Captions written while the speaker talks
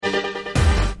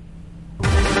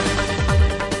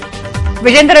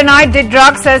Vijender and I did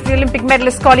drugs, says the Olympic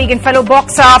medalist colleague and fellow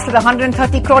boxer after the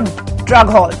 130 crore drug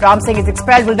haul. Ram Singh is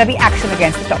expelled. Will there be action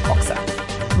against the top boxer?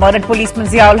 Murdered policeman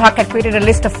Ziaul Haq had created a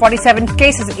list of 47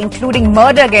 cases, including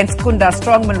murder against Kunda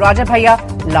strongman Raja Bhaiya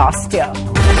last year.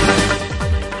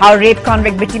 How rape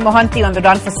convict Bitti Mohanty, on the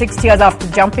run for 6 years after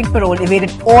jumping parole,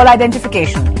 evaded all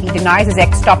identification. He denies his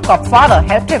ex-top cop father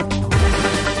helped him.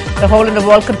 The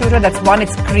hole-in-the-wall computer that's won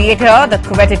its creator, the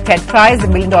coveted TED Prize, the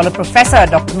 $1 million professor,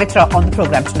 Dr. Mitra, on the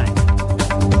program tonight.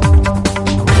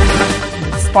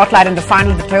 Spotlight in the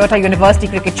final of the Toyota University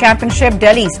Cricket Championship.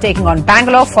 Delhi is taking on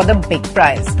Bangalore for the big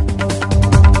prize.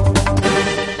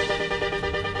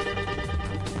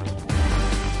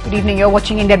 Good evening, you're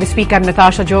watching India This Week. I'm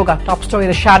Natasha Joga. Top story,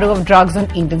 the shadow of drugs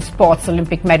on Indian sports.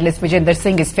 Olympic medalist Vijender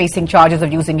Singh is facing charges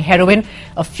of using heroin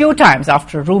a few times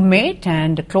after a roommate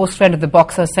and a close friend of the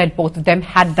boxer said both of them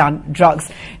had done drugs.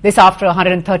 This after a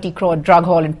 130 crore drug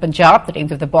haul in Punjab. The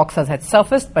names of the boxers had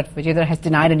surfaced, but Vijender has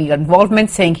denied any involvement,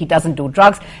 saying he doesn't do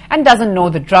drugs and doesn't know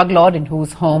the drug lord in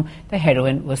whose home the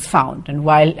heroin was found. And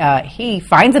while he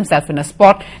finds himself in a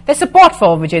spot, there's support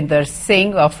for Vijender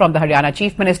Singh from the Haryana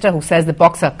Chief Minister, who says the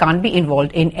boxer can't be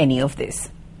involved in any of this.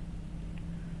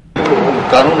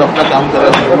 कानून अपना काम कर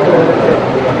रहा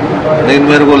है, लेकिन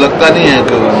मेरे को लगता नहीं है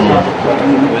कि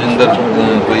विजेंदर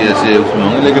कोई ऐसे उसमें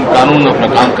होंगे, लेकिन कानून अपना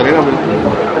काम करेगा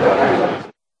बिल्कुल.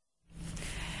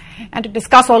 And to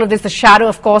discuss all of this, the shadow,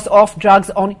 of course, of drugs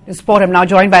on sport, I'm now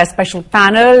joined by a special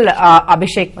panel.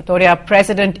 Abhishek Matoria,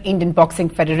 President, Indian Boxing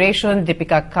Federation.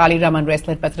 Deepika Kaliraman,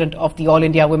 wrestler, President of the All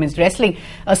India Women's Wrestling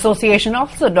Association.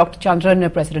 Also, Dr.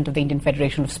 Chandran, President of the Indian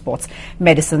Federation of Sports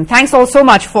Medicine. Thanks all so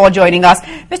much for joining us.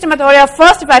 Mr. Matoria,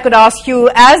 first, if I could ask you,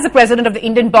 as the President of the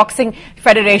Indian Boxing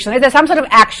Federation, is there some sort of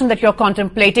action that you're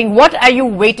contemplating? What are you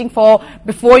waiting for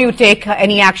before you take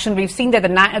any action? We've seen that the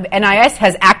NIS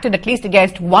has acted at least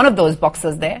against one of those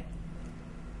boxers there.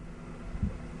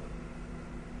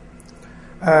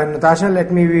 Natasha,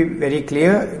 let me be very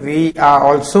clear. We are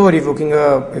also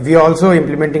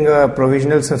implementing a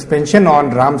provisional suspension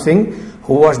on Ram Singh,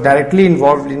 who was directly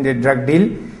involved in the drug deal.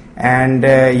 And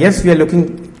yes, we are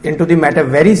looking into the matter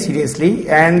very seriously,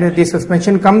 and the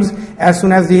suspension comes as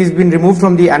soon as he has been removed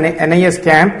from the NIS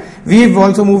camp. We've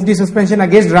also moved the suspension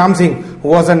against Ram Singh, who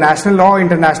was a national or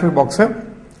international boxer.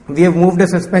 We have moved a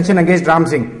suspension against Ram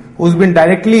Singh, who's been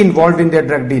directly involved in their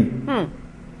drug deal.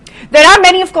 There are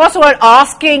many, of course, who are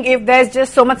asking if there's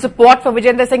just so much support for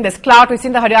Vijender Singh. There's clout. We've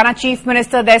seen the Haryana Chief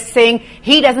Minister there saying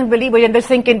he doesn't believe Vijender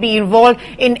Singh can be involved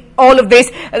in all of this.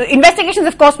 Investigations,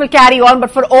 of course, will carry on,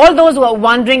 but for all those who are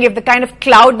wondering if the kind of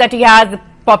clout that he has, the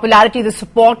popularity, the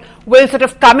support, will sort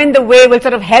of come in the way, will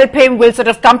sort of help him, will sort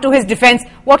of come to his defense,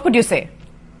 what would you say?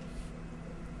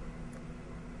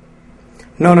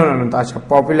 No, Natasha.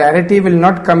 Popularity will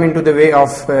not come into the way of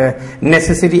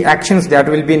necessary actions that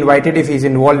will be invited if he is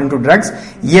involved into drugs.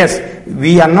 Yes,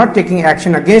 we are not taking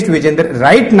action against Vijender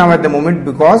right now at the moment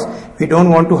because we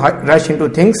don't want to rush into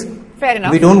things. Fair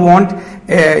enough. We don't want,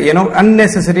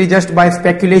 unnecessary, just by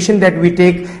speculation, that we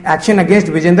take action against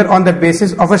Vijender on the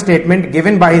basis of a statement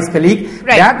given by his colleague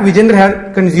that Vijender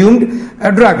has consumed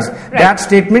drugs. That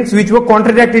statements which were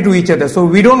contradictory to each other. So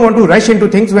we don't want to rush into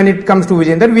things when it comes to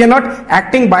Vijender. We are not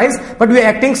acting biased, but we are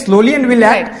acting slowly, and we'll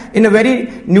act in a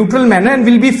very neutral manner, and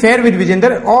we'll be fair with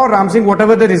Vijender or Ram Singh,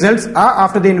 whatever the results are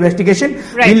after the investigation.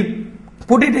 We'll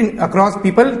put it in across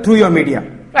people through your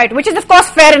media. Right, which is of course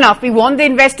fair enough. We want the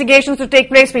investigations to take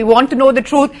place, we want to know the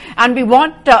truth, and we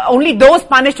want only those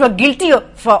punished who are guilty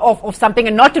of something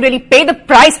and not to really pay the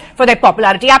price for their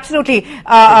popularity. Absolutely,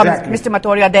 exactly. Mr.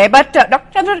 Matoria there. But Dr.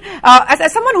 Chandran,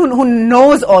 as someone who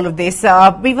knows all of this,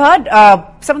 we've heard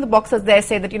some of the boxers there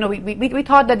say that, we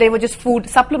thought that they were just food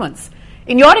supplements.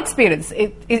 In your experience,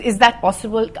 is that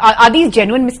possible? Are these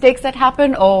genuine mistakes that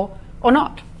happen or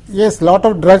not? Yes, a lot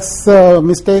of drugs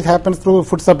mistake happens through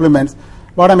food supplements.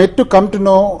 But I'm yet to come to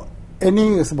know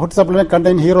any food supplement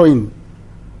contain heroin.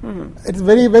 It's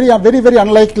very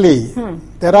unlikely.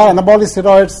 There are anabolic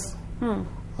steroids,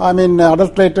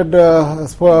 adulterated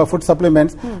food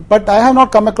supplements, but I have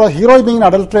not come across heroin being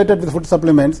adulterated with food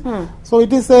supplements. So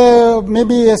it is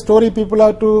maybe a story people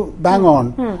have to bang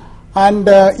on. And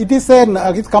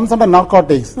it comes under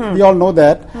narcotics. We all know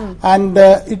that. And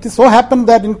it so happened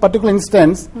that in particular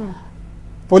instance,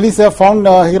 police have found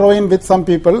heroin with some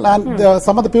people, and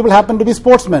some of the people happen to be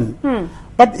sportsmen.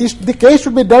 But the case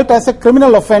should be dealt as a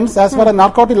criminal offence as far as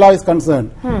narcotic law is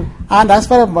concerned. And as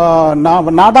far as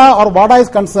NADA or WADA is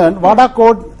concerned, WADA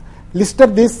code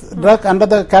listed this drug under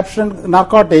the caption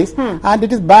narcotics, and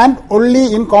it is banned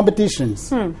only in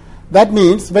competitions. That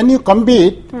means when you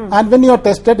compete and when you are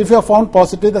tested, if you are found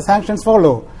positive, the sanctions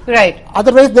follow. Right.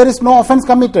 Otherwise, there is no offence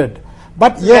committed.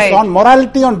 But yes, Right. on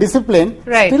morality, on discipline,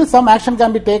 Right. still some action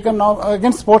can be taken now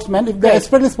against sportsmen, if they,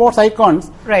 especially sports icons,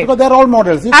 Right. because they're role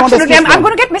models. You Absolutely. can't I'm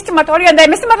going to get Mr. Mathoria and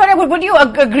then. Mr. Mathoria, would you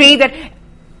agree that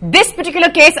this particular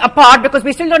case apart, because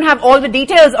we still don't have all the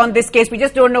details on this case, we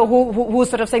just don't know who's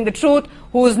sort of saying the truth,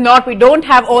 who's not, we don't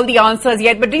have all the answers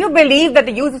yet, but do you believe that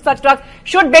the use of such drugs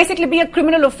should basically be a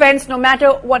criminal offense no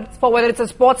matter what, for whether it's a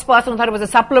sports person who thought it was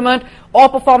a supplement or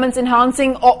performance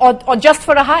enhancing or just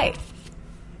for a high?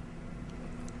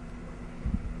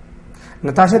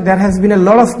 Natasha, there has been a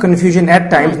lot of confusion at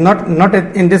times, not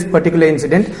in this particular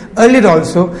incident, earlier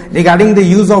also, regarding the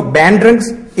use of banned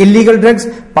drugs, illegal drugs,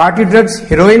 party drugs,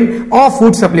 heroin or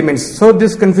food supplements. So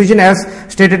this confusion, as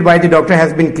stated by the doctor,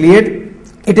 has been cleared.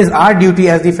 It is our duty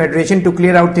as the federation to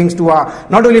clear out things to our,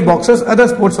 not only boxers, other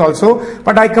sports also.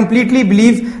 But I completely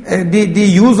believe the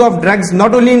use of drugs,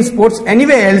 not only in sports,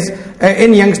 anywhere else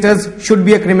in youngsters, should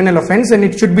be a criminal offence and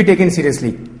it should be taken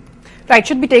seriously. Right,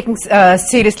 should be taken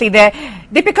seriously there.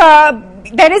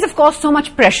 Deepika, there is of course so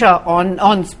much pressure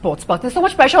on sports persons. There's so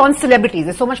much pressure on celebrities.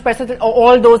 There's so much pressure that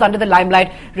all those under the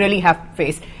limelight really have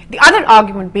faced. The other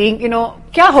argument being,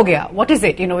 kya ho gaya? What is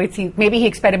it? Maybe he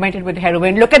experimented with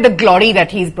heroin. Look at the glory that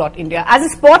he's brought India. As a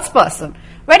sports person,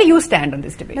 where do you stand on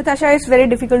this debate? Natasha, it's very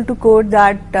difficult to quote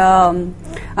that.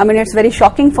 It's very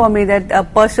shocking for me that a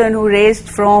person who raised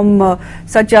from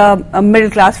such a middle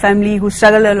class family, who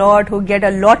struggle a lot, who get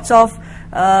a lots of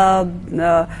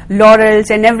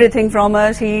laurels and everything from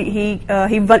us, he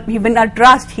win our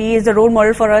trust. He is a role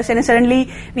model for us, and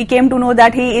suddenly we came to know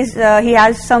that he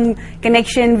has some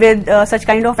connection with such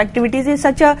kind of activities. It's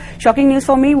such a shocking news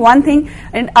for me. One thing,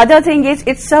 and other thing is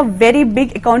it's a very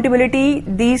big accountability.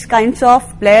 These kinds of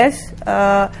players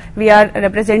we are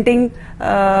representing,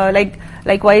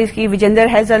 likewise, Vijender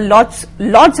has lots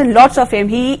and lots of fame.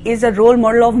 He is a role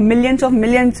model of millions of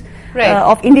Indians.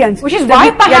 Which is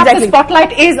why perhaps the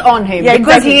spotlight is on him,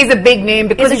 because he is a big name,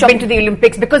 because he's been to the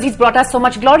Olympics, because he's brought us so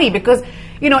much glory, because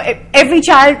every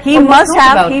child he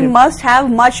must have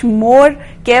much more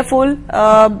careful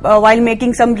while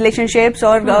making some relationships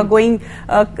or going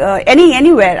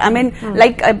anywhere.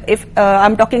 If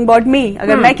I'm talking about me,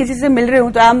 अगर मैं किसी से मिल रही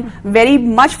हूँ, तो I'm very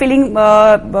much feeling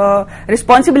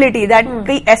responsibility that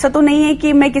कहीं ऐसा तो नहीं है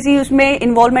कि मैं किसी उसमें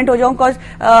involvement हो जाऊँ, because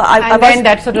then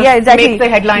that sort of makes the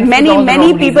headlines.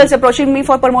 Many people approaching me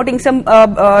for promoting some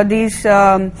these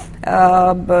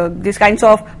kinds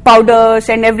of powders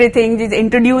and everything. These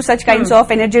introduce such kinds of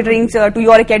energy drinks to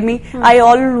your academy. I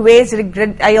always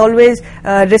restrict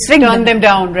them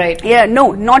down, right? Yeah,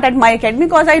 no, not at my academy,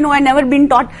 because I know I never been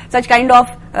taught such kind of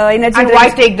energy and drinks. Why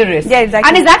take the risk? Yeah, exactly.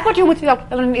 And is that what you would say?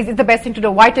 Is it the best thing to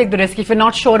do? Why take the risk if you're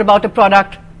not sure about a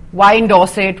product? Why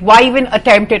endorse it? Why even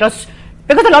attempt it?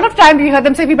 Because a lot of times you hear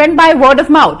them say, we went by word of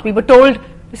mouth. We were told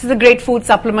this is a great food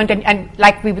supplement, and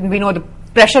like we know, the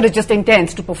pressure is just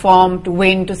intense to perform, to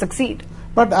win, to succeed.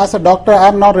 But as a doctor, I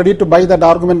am not ready to buy that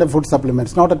argument of food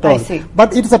supplements, not at all. I see.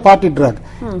 But it's a party drug.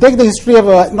 Take the history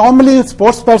of, normally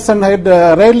sports person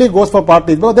rarely goes for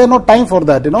parties, because they have no time for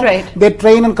that, Right. They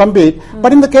train and compete.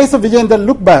 But in the case of Vijayendra,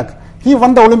 look back, he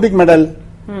won the Olympic medal.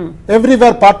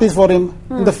 Everywhere parties for him.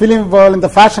 In the film world, in the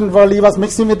fashion world, he was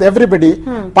mixing with everybody,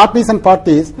 parties,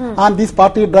 and these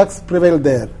party drugs prevail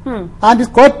there. And it's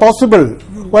quite possible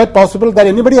that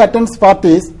anybody attends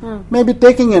parties may be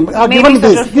taking him, given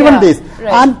this.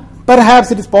 Right. And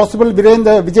perhaps it is possible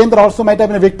Vijayendra also might have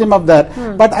been a victim of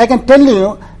that. But I can tell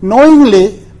you,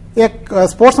 knowingly, a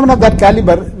sportsman of that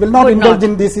caliber will not indulge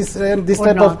in this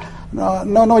type of...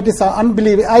 No, it is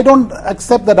unbelievable. I don't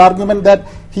accept that argument that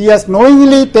he has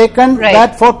knowingly taken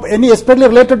that for any, especially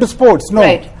related to sports.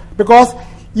 No, because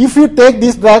if you take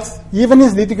these drugs, even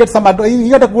if you get some, you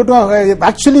got to go to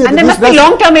actually. And there must be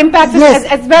long-term impacts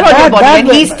as well on your body. And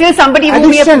he's still somebody who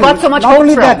we have got so much hope from.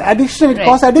 Not only that, addiction, it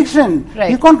causes addiction.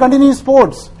 You can't continue in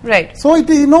sports. Right. So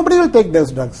nobody will take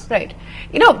those drugs. Right.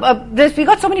 We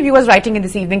got so many viewers writing in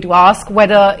this evening to ask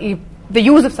whether the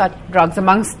use of such drugs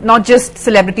amongst not just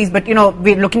celebrities, but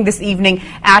we're looking this evening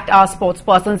at our sports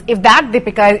persons. If that,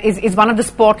 Deepika, is one of the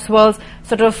sports world's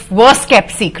sort of worst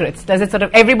kept secrets, does it sort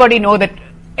of everybody know that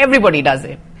everybody does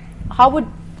it? How would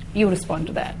you respond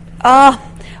to that?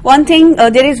 One thing,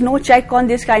 there is no check on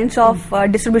these kinds of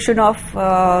distribution of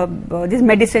these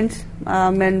medicines,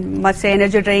 and must say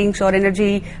energy drinks or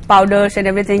energy powders and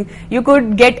everything. You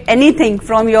could get anything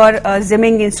from your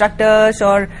gymming instructors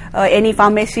or any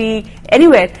pharmacy,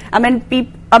 anywhere.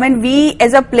 We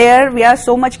as a player, we are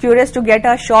so much curious to get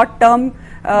a short-term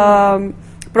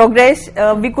progress.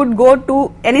 We could go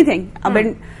to anything.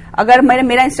 Agar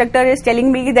mera instructor is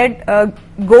telling me that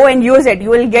go and use it, you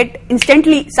will get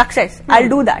instantly success. I'll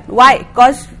do that. Why?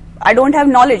 Because I don't have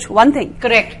knowledge, one thing.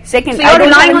 Correct. Second, so you're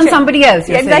relying on somebody else.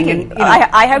 Exactly. Saying,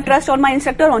 I have trust on my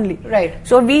instructor only. Right.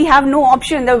 So we have no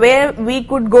option where we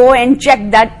could go and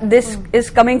check that this is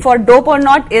coming for dope or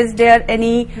not. Is there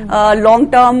any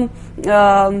long-term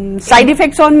side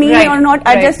effects on me or not?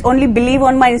 I just only believe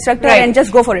on my instructor and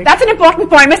just go for it. That's an important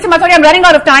point. Mr. Mathuri, I'm running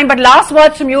out of time, but last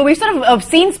words from you. We've sort of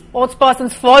seen sports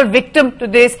persons fall victim to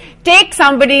this. Take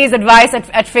somebody's advice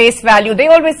at face value. They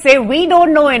always say, we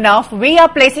don't know enough. We are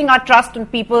placing our trust on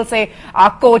people, say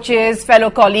our coaches,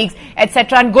 fellow colleagues,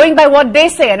 etc., and going by what they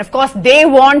say. And of course, they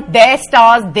want their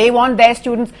stars, they want their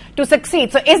students to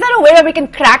succeed. So is there a way where we can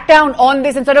crack down on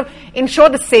this and sort of ensure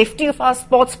the safety of our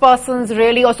sports persons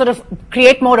really, or sort of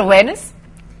create more awareness?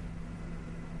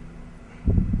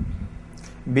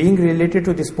 Being related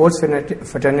to the sports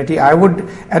fraternity, I would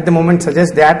at the moment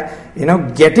suggest that,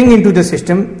 getting into the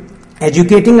system,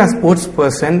 educating a sports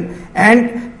person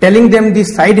and telling them the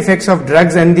side effects of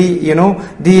drugs and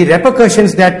the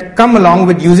repercussions that come along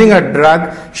with using a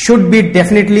drug should be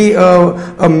definitely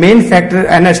a main factor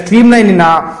and a streamline in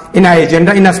our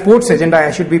agenda, in a sports agenda,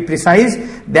 I should be precise.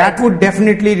 That would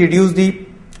definitely reduce the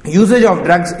usage of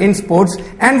drugs in sports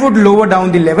and would lower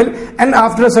down the level, and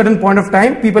after a certain point of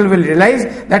time people will realize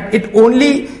that it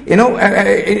only in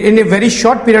a very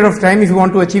short period of time, if you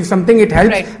want to achieve something, it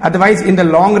helps. Otherwise in the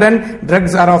long run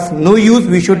drugs are of no use.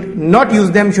 We should not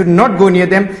use them, should not go near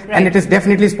them, and it is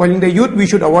definitely spoiling the youth. We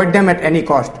should avoid them at any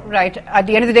cost. Right. At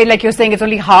the end of the day, like you're saying, it's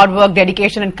only hard work,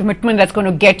 dedication and commitment that's going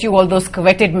to get you all those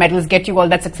coveted medals, get you all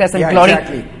that success and glory.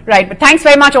 Exactly. Right. But thanks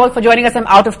very much all for joining us. I'm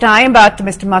out of time, but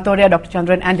Mr. Mathoria, Dr.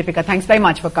 Chandran and Deepika, thanks very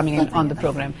much for coming in on the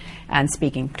program and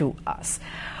speaking to us.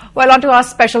 Well, on to our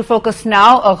special focus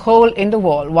now, a hole in the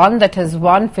wall, one that has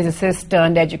won physicist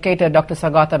turned educator Dr.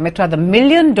 Saugata Mitra the $1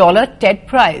 million TED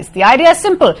Prize. The idea is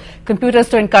simple: computers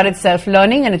to encourage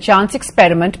self-learning, and a chance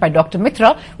experiment by Dr.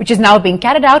 Mitra, which is now being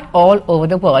carried out all over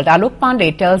the world. Alok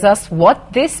Pandey tells us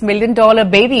what this $1 million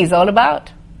baby is all about.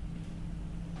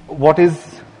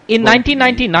 In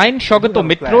 1999, Saugata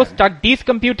Mitra stuck these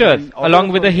computers,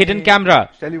 along with a hidden camera,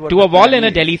 to a wall in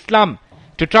a Delhi slum,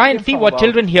 to try and see what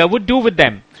children here would do with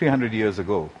them. 300 years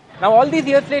ago. Now, all these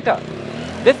years later,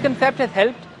 this concept has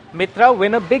helped Mitra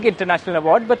win a big international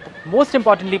award, but most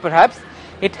importantly perhaps,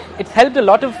 it's helped a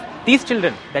lot of these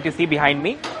children that you see behind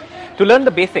me to learn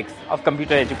the basics of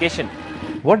computer education.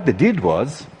 What they did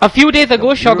was... A few days ago,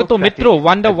 Saugata Mitra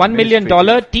won the $1 million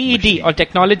TED, or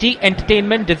Technology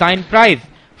Entertainment Design Prize,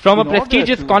 from a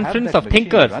prestigious conference of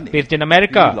thinkers based in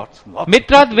America.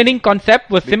 Mitra's winning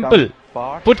concept was simple: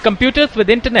 put computers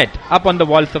with internet up on the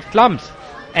walls of slums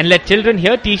and let children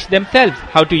here teach themselves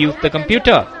how to use the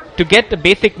computer to get the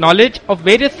basic knowledge of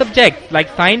various subjects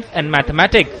like science and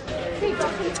mathematics.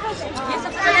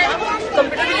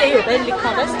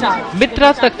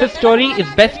 Mitra's success story is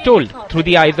best told through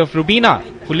the eyes of Rubina,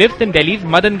 who lives in Delhi's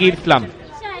Madangir slum.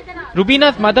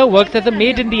 Rubina's mother works as a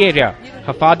maid in the area.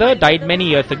 Her father died many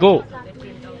years ago.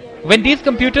 When these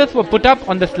computers were put up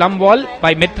on the slum wall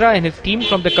by Mitra and his team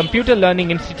from the Computer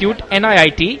Learning Institute,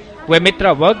 NIIT, where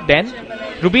Mitra worked then,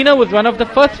 Rubina was one of the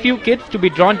first few kids to be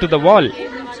drawn to the wall.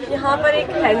 यहाँ पर एक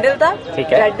handle था,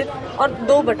 red, और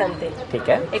 2 button थे, ठीक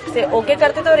है, एक से ओके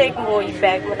करते थे और एक वो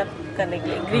बैक मतलब करने के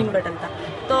लिए ग्रीन बटन था.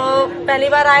 तो पहली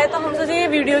बार आए तो हम सोचे ये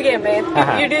वीडियो गेम है,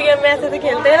 वीडियो गेम में ऐसे तो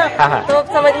खेलते हैं ना, तो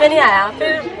समझ में नहीं आया.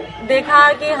 फिर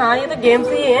देखा कि हाँ ये तो गेम्स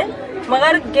ही है,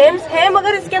 मगर गेम्स है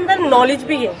मगर इसके अंदर नॉलेज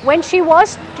भी है. When she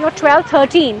was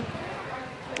 12-13,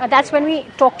 that's when we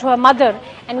talked to her mother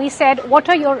and we said, what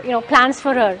are your plans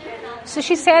for her? So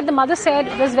she said, the mother said,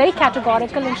 was very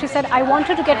categorical, and she said, I want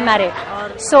her to get married.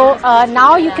 So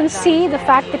now you can see the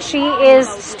fact that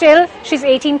she's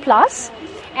 18 plus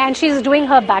and she's doing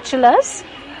her bachelor's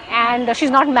and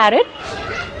she's not married.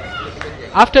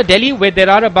 After Delhi, where there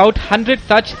are about 100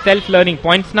 such self-learning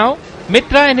points now,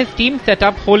 Mitra and his team set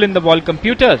up hole-in-the-wall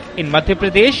computers in Madhya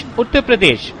Pradesh, Uttar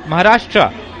Pradesh,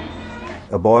 Maharashtra.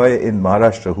 A boy in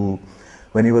Maharashtra who,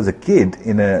 when he was a kid,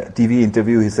 in a TV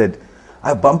interview, he said,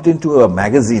 I bumped into a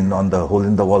magazine on the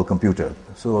hole-in-the-wall computer.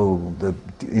 So the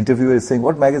interviewer is saying,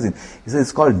 what magazine? He says,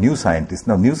 it's called New Scientist.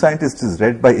 Now, New Scientist is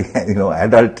read by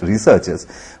adult researchers,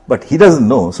 but he doesn't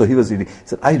know, so he was reading. He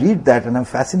said, I read that and I'm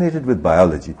fascinated with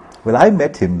biology. Well, I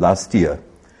met him last year.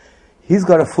 He's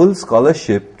got a full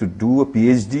scholarship to do a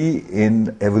PhD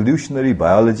in evolutionary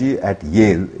biology at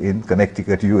Yale in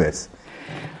Connecticut, US.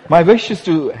 My wish is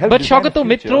to help. But Saugata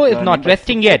Mitra is not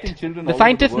resting yet. The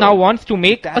scientist now wants to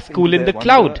make a school in the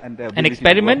cloud, an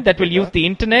experiment that will use the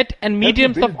internet and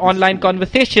mediums of online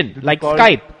conversation like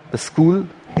Skype. The school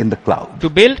in the cloud. To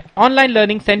build online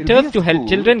learning centers to help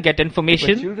children get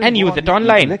information and use it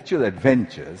online. Intellectual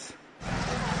adventures.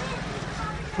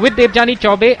 With Debjani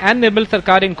Chaubey and Nirmal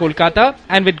Sarkar in Kolkata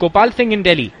and with Gopal Singh in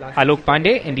Delhi, Alok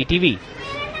Pandey, NDTV.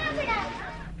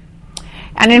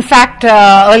 And in fact,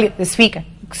 earlier this week, I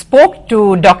spoke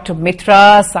to Dr.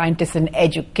 Mitra, scientist and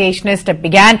educationist. I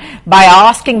began by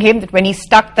asking him that when he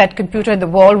stuck that computer in the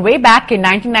wall way back in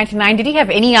 1999, did he have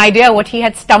any idea what he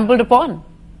had stumbled upon?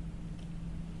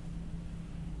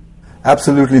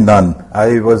 Absolutely none.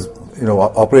 I was,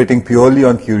 operating purely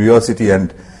on curiosity,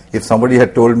 and if somebody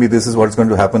had told me this is what's going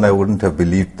to happen, I wouldn't have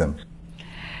believed them.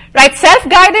 Right,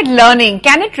 self-guided learning,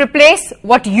 can it replace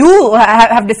what you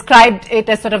have described it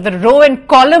as sort of the row and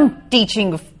column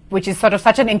teaching, which is sort of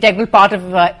such an integral part of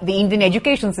the Indian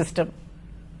education system?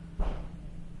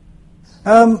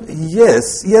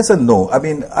 Yes and no. I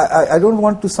mean, I don't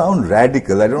want to sound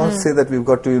radical. I don't want to say that we've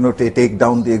got to, take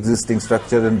down the existing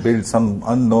structure and build some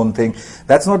unknown thing.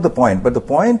 That's not the point. But the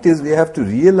point is we have to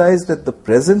realize that the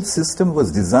present system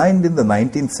was designed in the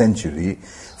 19th century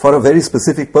for a very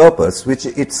specific purpose, which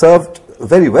it served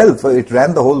very well. It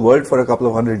ran the whole world for a couple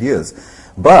of 100 years.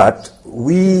 But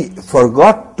we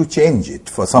forgot to change it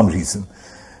for some reason.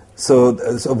 So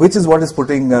which is what is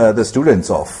putting the students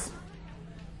off.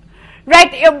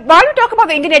 Right. While we talk about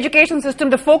the Indian education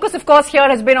system, the focus, of course, here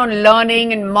has been on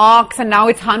learning and marks, and now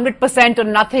it's 100% or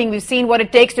nothing. We've seen what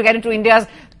it takes to get into India's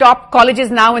top colleges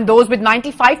now, and those with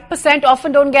 95%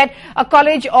 often don't get a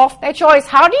college of their choice.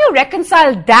 How do you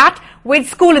reconcile that with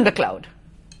school in the cloud?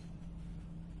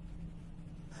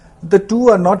 The two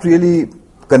are not really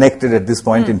connected at this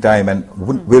point in time, and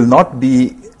will not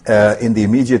be in the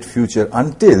immediate future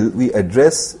until we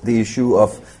address the issue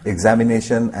of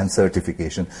examination and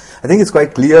certification. I think it's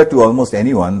quite clear to almost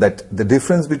anyone that the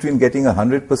difference between getting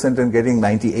 100% and getting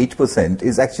 98%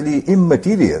 is actually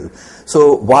immaterial.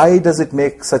 So why does it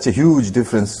make such a huge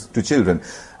difference to children?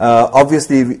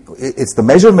 Obviously, it's the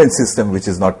measurement system which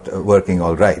is not working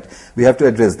all right. We have to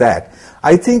address that.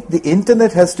 I think the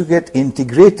internet has to get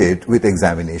integrated with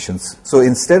examinations. So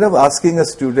instead of asking a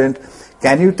student,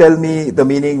 can you tell me the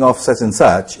meaning of such and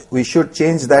such, we should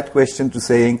change that question to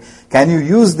saying, can you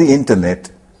use the internet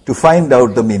to find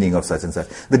out the meaning of such and such?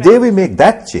 The day we make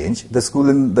that change, the school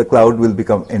in the cloud will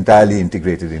become entirely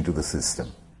integrated into the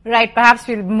system. Right, perhaps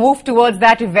we'll move towards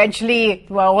that eventually.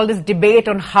 All this debate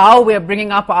on how we're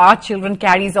bringing up our children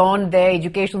carries on their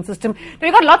education system.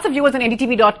 We've got lots of viewers on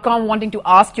ndtv.com wanting to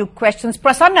ask you questions.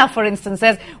 Prasanna, for instance,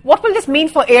 says, what will this mean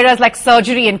for areas like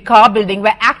surgery and car building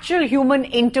where actual human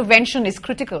intervention is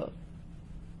critical?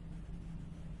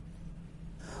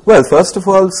 Well, first of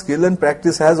all, skill and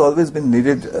practice has always been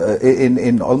needed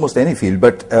in almost any field,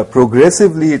 but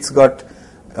progressively it's got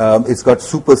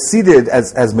superseded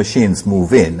as machines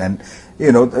move in, and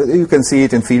you can see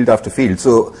it in field after field.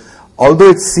 So although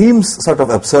it seems sort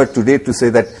of absurd today to say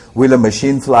that will a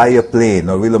machine fly a plane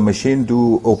or will a machine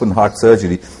do open heart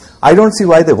surgery, I don't see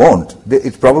why they won't.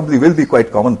 It probably will be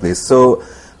quite commonplace. So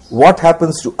what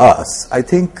happens to us? I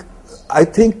think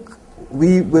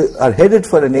we are headed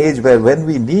for an age where when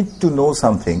we need to know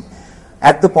something,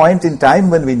 at the point in time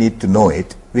when we need to know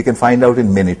it, we can find out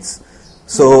in minutes.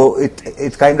 So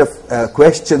it kind of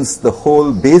questions the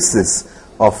whole basis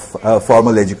of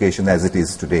formal education as it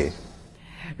is today.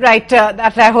 Right,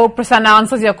 that I hope Prasanna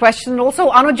answers your question. Also,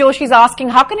 Anu Joshi is asking,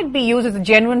 how can it be used as a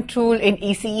genuine tool in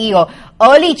ECE or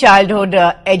early childhood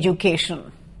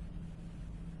education?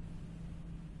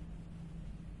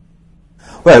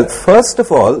 Well, first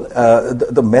of all,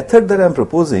 the method that I'm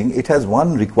proposing, it has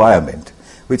one requirement,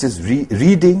 which is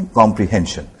reading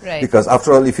comprehension. Right. Because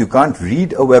after all, if you can't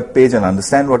read a web page and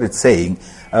understand what it's saying,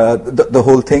 the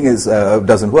whole thing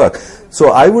doesn't work.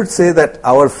 So I would say that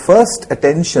our first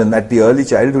attention at the early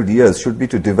childhood years should be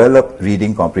to develop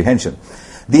reading comprehension.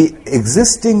 The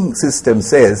existing system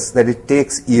says that it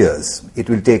takes years. It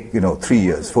will take, 3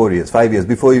 years, 4 years, 5 years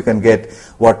before you can get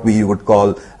what we would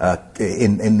call,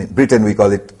 in Britain we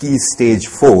call it Key Stage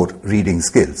 4 reading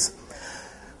skills.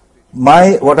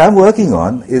 What I'm working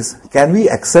on is, can we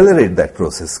accelerate that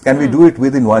process? Can we do it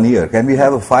within 1 year? Can we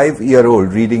have a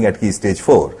 5-year-old reading at Key Stage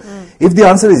 4? If the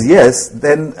answer is yes,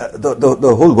 then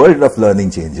the whole world of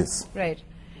learning changes. Right.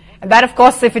 And that, of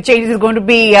course, if it changes, is going to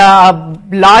be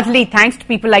largely thanks to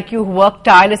people like you who work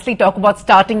tirelessly, talk about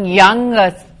starting young,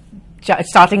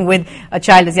 starting with a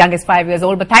child as young as 5 years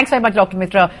old. But thanks very much, Dr.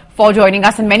 Mitra, for joining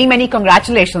us, and many, many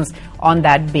congratulations on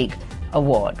that big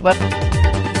award. Well,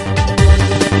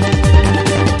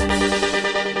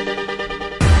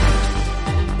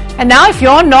 And now if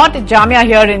you're not at Jamia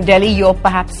here in Delhi, you're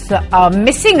perhaps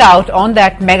missing out on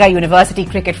that mega university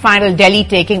cricket final, Delhi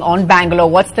taking on Bangalore.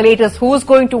 What's the latest? Who's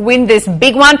going to win this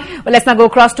big one? Well, let's now go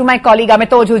across to my colleague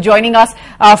Amitoj, who's joining us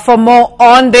for more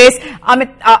on this.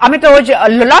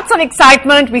 Amitoj, lots of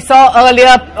excitement. We saw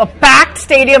earlier a packed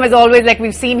stadium as always, like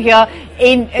we've seen here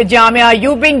in Jamia.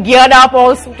 You've been geared up,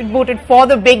 all suited, booted for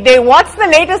the big day. What's the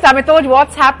latest, Amitoj?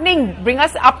 What's happening? Bring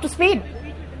us up to speed.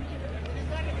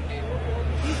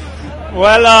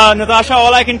 Well, Natasha,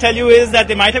 all I can tell you is that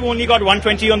they might have only got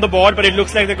 120 on the board, but it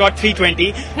looks like they got 320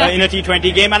 in a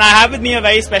T20 game. And I have with me a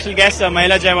very special guest,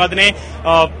 Mahela Jayawardene,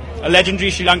 a legendary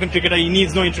Sri Lankan cricketer. He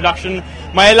needs no introduction.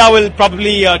 Mahela will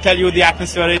probably tell you the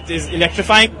atmosphere. It is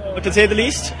electrifying, to say the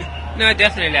least. No,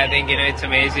 definitely. I think, it's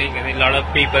amazing. I think a lot of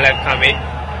people have come in.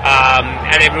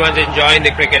 And everyone's enjoying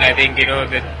the cricket. I think,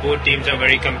 that both teams are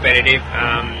very competitive,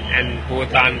 and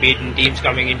both are unbeaten teams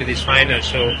coming into this final.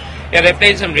 So, yeah, they're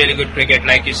playing some really good cricket.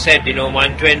 Like you said,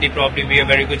 120 probably be a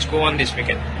very good score on this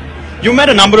wicket. You met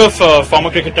a number of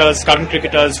former cricketers, current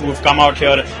cricketers who have come out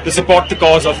here to support the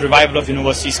cause of revival of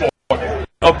university sport.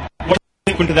 What do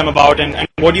you think to them about, and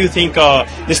what do you think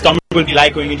this tournament will be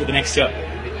like going into the next year?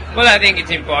 Well, I think it's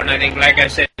important. I think, like I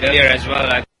said earlier as well,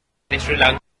 I think Sri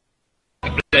Lanka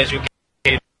players who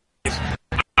came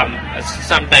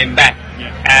some time back,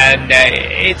 and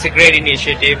it's a great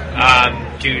initiative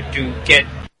to get.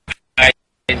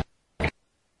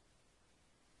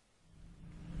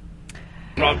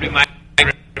 Probably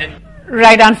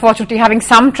Right, unfortunately having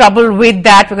some trouble with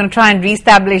that. We're going to try and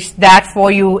reestablish that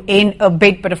for you in a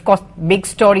bit. But of course, big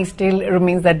story still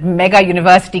remains that mega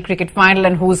university cricket final,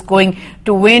 and who's going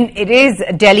to win. It is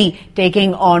Delhi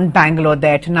taking on Bangalore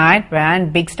there tonight,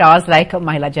 and big stars like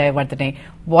Mahela Jayawardene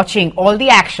watching all the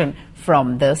action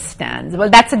from the stands. Well,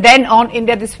 that's it then on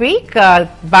India This Week. Bye.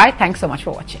 Thanks so much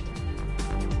for watching.